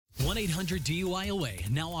1-800-DUI-AWAY,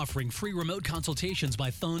 now offering free remote consultations by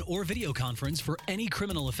phone or video conference for any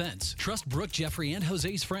criminal offense. Trust Brooke, Jeffrey, and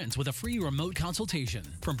Jose's friends with a free remote consultation.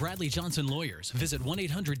 From Bradley Johnson Lawyers, visit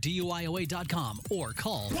 1-800-DUI-AWAY.com or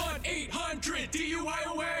call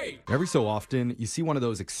 1-800-DUI-AWAY. Every so often, you see one of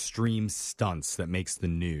those extreme stunts that makes the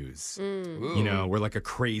news. You know, where like a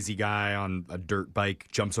crazy guy on a dirt bike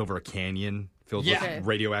jumps over a canyon filled with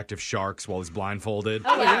radioactive sharks while he's blindfolded.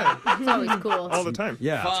 Oh, yeah. It's always cool. All the time.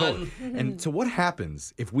 Yeah, totally. And so what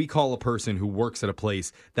happens if we call a person who works at a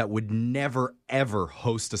place that would never, ever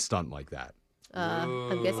host a stunt like that?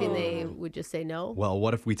 I'm guessing they would just say no. Well,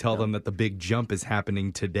 what if we tell them that the big jump is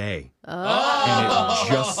happening today? And it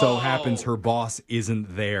just so happens her boss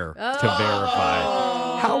isn't there to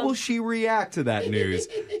verify. How will she react to that news?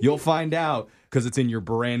 You'll find out because it's in your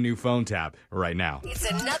brand new phone tap right now. It's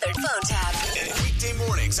another phone tap. Weekday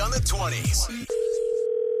mornings on the 20s.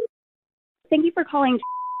 Thank you for calling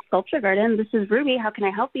Sculpture Garden. This is Ruby. How can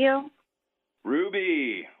I help you?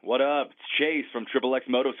 Ruby, what up? It's Chase from Triple X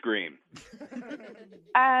Moto Scream.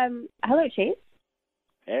 Hello, Chase.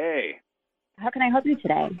 Hey, How can I help you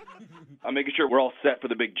today? I'm making sure we're all set for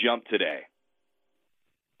the big jump today.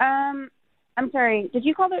 I'm sorry. Did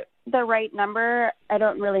you call the right number? I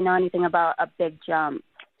don't really know anything about a big jump.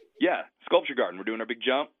 Yeah, Sculpture Garden. We're doing our big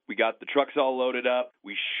jump. We got the trucks all loaded up.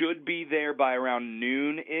 We should be there by around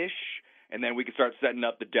noon-ish, and then we can start setting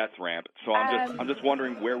up the death ramp. So I'm just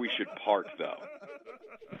wondering where we should park, though.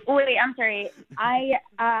 Wait, I'm sorry. I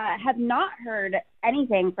have not heard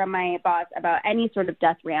anything from my boss about any sort of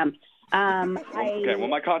death ramp. Okay, well,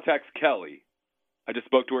 my contact's Kelly. I just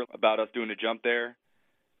spoke to her about us doing a jump there.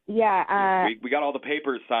 Yeah. We got all the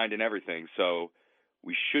papers signed and everything, so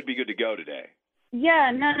we should be good to go today.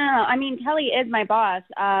 Yeah, no. I mean, Kelly is my boss,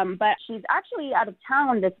 but she's actually out of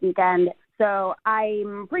town this weekend. So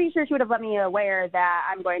I'm pretty sure she would have let me aware that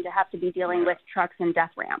I'm going to have to be dealing with trucks and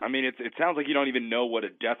death ramp. I mean, it sounds like you don't even know what a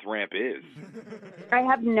death ramp is. I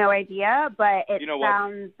have no idea, but it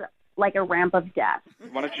sounds like a ramp of death.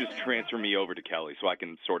 Why don't you just transfer me over to Kelly so I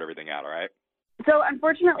can sort everything out, all right? So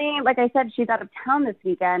unfortunately, like I said, she's out of town this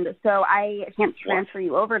weekend, so I can't transfer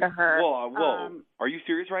you over to her. Whoa. Are you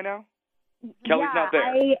serious right now? Kelly's not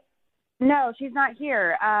there. No, she's not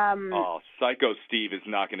here. Psycho Steve is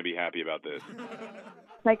not going to be happy about this.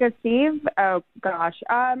 Psycho Steve? Oh, gosh.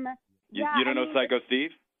 You don't know Psycho Steve?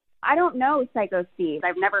 I don't know Psycho Steve.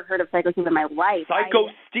 I've never heard of Psycho Steve in my life. Psycho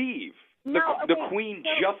Steve? The okay, Queen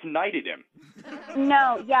just knighted him.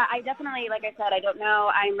 No, yeah, I definitely, like I said, I don't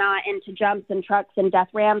know. I'm not into jumps and trucks and death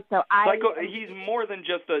ramps, so he's more than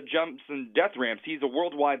just a jumps and death ramps. He's a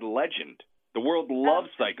worldwide legend. The world loves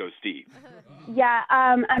Psycho Steve. Yeah,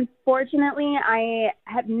 unfortunately, I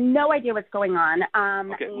have no idea what's going on.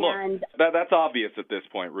 Look, that's obvious at this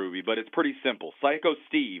point, Ruby, but it's pretty simple. Psycho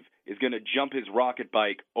Steve is going to jump his rocket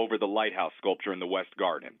bike over the lighthouse sculpture in the West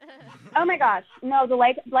Garden. Oh, my gosh. No, the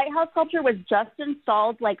lighthouse sculpture was just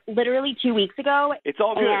installed, like, literally 2 weeks ago. It's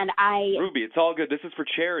all good. And Ruby, it's all good. This is for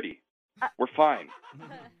charity. We're fine.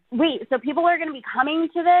 Wait, so people are going to be coming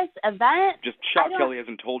to this event? Just shock Kelly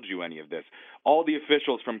hasn't told you any of this. All the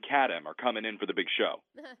officials from CADM are coming in for the big show.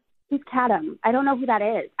 Who's CADM? I don't know who that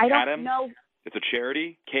is. I don't know. It's a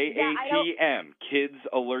charity. KATM, Kids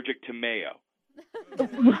Allergic to Mayo.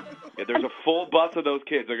 There's a full bus of those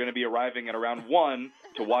kids. They're going to be arriving at around 1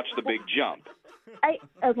 to watch the big jump.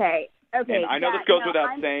 Okay. And I know this goes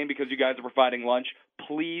without saying because you guys are providing lunch.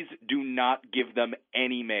 Please do not give them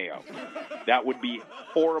any mayo. That would be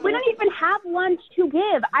horrible. We don't even have lunch to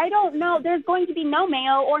give. I don't know. There's going to be no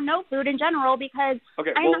mayo or no food in general because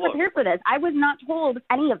I'm not prepared for this. I was not told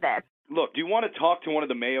any of this. Look, do you want to talk to one of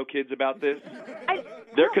the Mayo kids about this?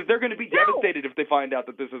 Because they're going to be devastated if they find out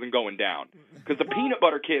that this isn't going down. Because the peanut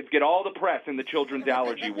butter kids get all the press in the children's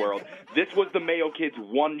allergy world. This was the Mayo kids'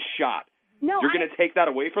 one shot. No, You're going to take that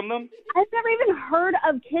away from them? I've never even heard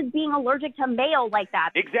of kids being allergic to mayo like that.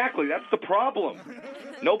 Exactly. That's the problem.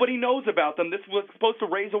 Nobody knows about them. This was supposed to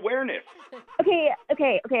raise awareness. Okay.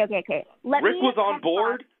 Rick was on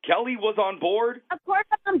board. Kelly was on board. Of course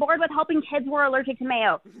I'm on board with helping kids who are allergic to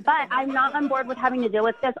mayo, but I'm not on board with having to deal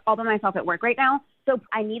with this all by myself at work right now. So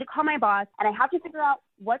I need to call my boss, and I have to figure out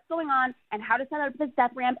what's going on and how to set up this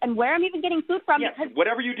death ramp and where I'm even getting food from. Yes,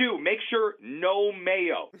 whatever you do, make sure no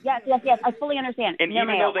mayo. Yes, I fully understand. And no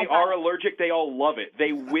even mayo. though they are allergic, they all love it.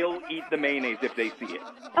 They will eat the mayonnaise if they see it.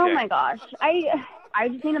 Okay? Oh, my gosh. I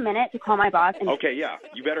just need a minute to call my boss. Okay, yeah.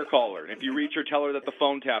 You better call her. And if you reach her, tell her that the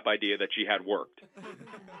phone tap idea that she had worked.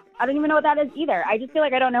 I don't even know what that is either. I just feel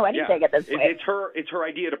like I don't know anything at this point. It's her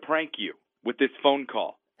idea to prank you with this phone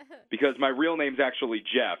call. Because my real name's actually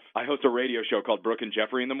Jeff. I host a radio show called Brooke and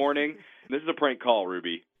Jeffrey in the Morning. This is a prank call,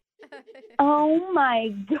 Ruby. Oh, my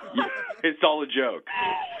God. It's all a joke.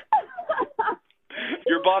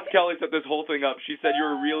 Your boss, Kelly, set this whole thing up. She said you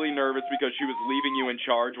were really nervous because she was leaving you in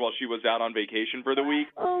charge while she was out on vacation for the week.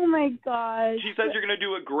 Oh, my gosh. She says you're going to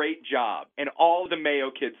do a great job, and all the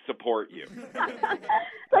Mayo kids support you.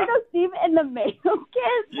 Like a Steve and the Mayo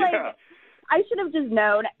kids? Yeah. Like, I should have just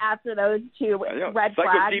known after those two red Psycho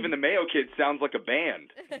flags. Steve and the Mayo kids sounds like a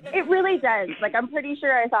band. It really does. Like, I'm pretty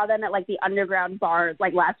sure I saw them at, like, the underground bar,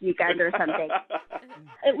 like, last weekend or something.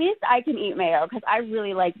 At least I can eat mayo, because I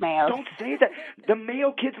really like mayo. Don't say that. The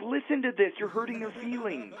Mayo kids listen to this. You're hurting their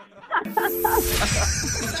feelings.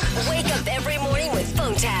 Wake up every morning with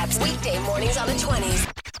phone taps. Weekday mornings on the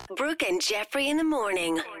 20s. Brooke and Jeffrey in the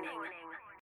morning.